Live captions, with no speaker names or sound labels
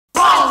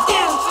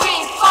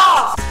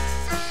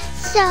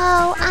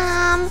So,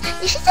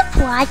 this is a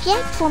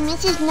project for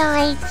Mrs.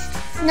 Knight's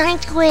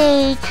 9th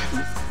grade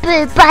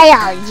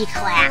biology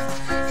class.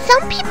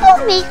 Some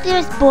people make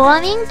theirs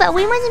boring, but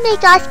we want to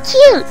make ours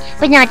cute,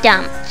 but not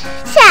dumb.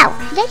 So,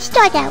 let's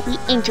start out with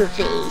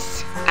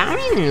interface. I don't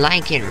even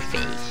like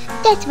interface.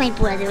 That's my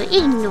brother,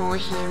 ignore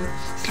him.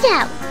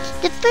 So,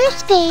 the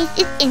first phase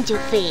is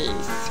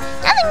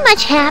interphase. Nothing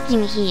much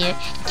happening here.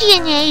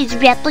 DNA is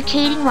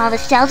replicating while the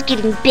cell's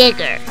getting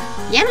bigger.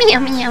 Yummy,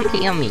 yummy,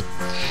 yummy, yummy.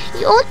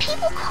 The old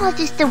people call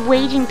this the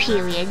waiting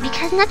period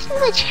because nothing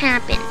much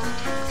happens.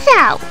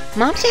 So,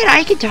 Mom said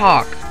I could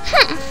talk.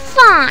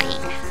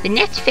 Fine. The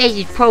next phase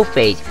is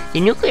prophase.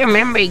 The nuclear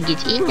membrane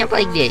gets eaten up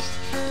like this.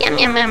 Yum,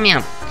 yum, yum,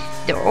 yum.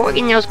 The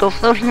organelles go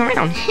floating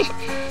around.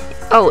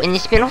 Oh, and the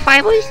spindle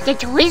fibers? The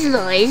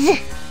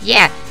Twizzlers.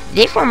 Yeah,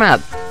 they form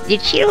up. The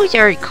Cheetos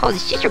are called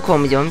sister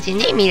chromosomes,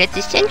 and they meet at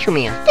the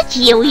centromere. The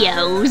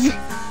Cheerios.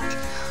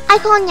 I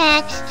go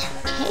next.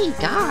 Hey,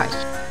 gosh.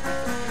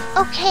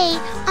 Okay,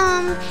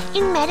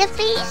 in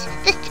metaphase,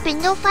 the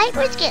spindle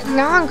fibers get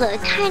longer,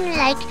 kinda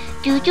like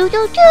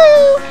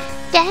do-do-do-do.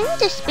 Then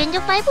the spindle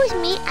fibers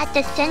meet at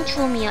the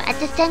centromere, at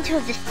the center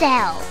of the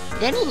cell.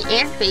 Then in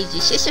anaphase, the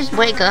sisters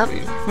wake up,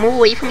 move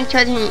away from each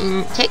other,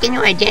 and take a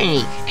new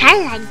identity.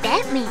 Kinda like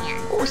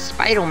Batman. Or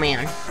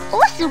Spider-Man.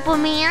 Or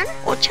Superman.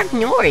 Or Chuck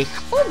Norris.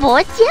 Or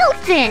Boris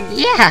Yeltsin.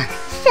 Yeah.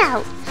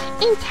 So,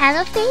 in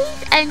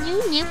telophase, a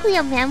new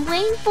nuclear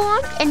membrane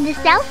forms and the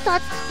cell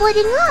starts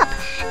splitting up.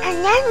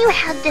 And then you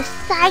have the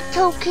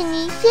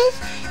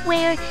cytokinesis,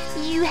 where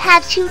you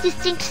have two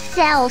distinct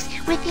cells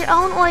with their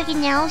own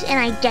organelles and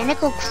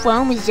identical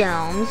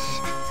chromosomes.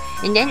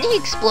 And then they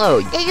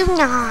explode. They do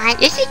not.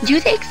 Yes, they do.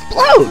 They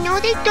explode. No,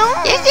 they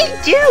don't. Yes,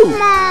 they do.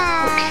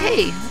 Mom.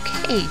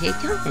 Okay, they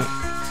don't.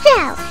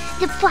 So,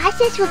 the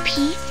process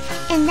repeats,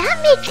 and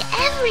that makes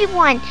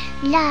everyone,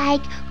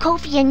 like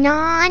Kofi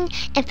Annan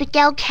and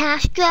Fidel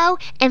Castro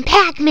and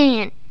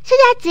Pac-Man. So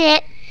that's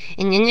it.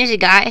 And then there's a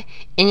guy,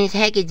 and his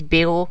head gets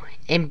bigger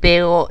and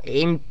bigger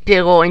and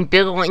bigger and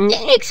bigger, and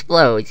then it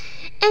explodes.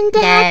 And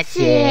that's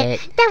it.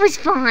 That was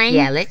fun.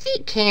 Yeah, let's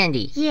eat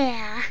candy.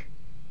 Yeah.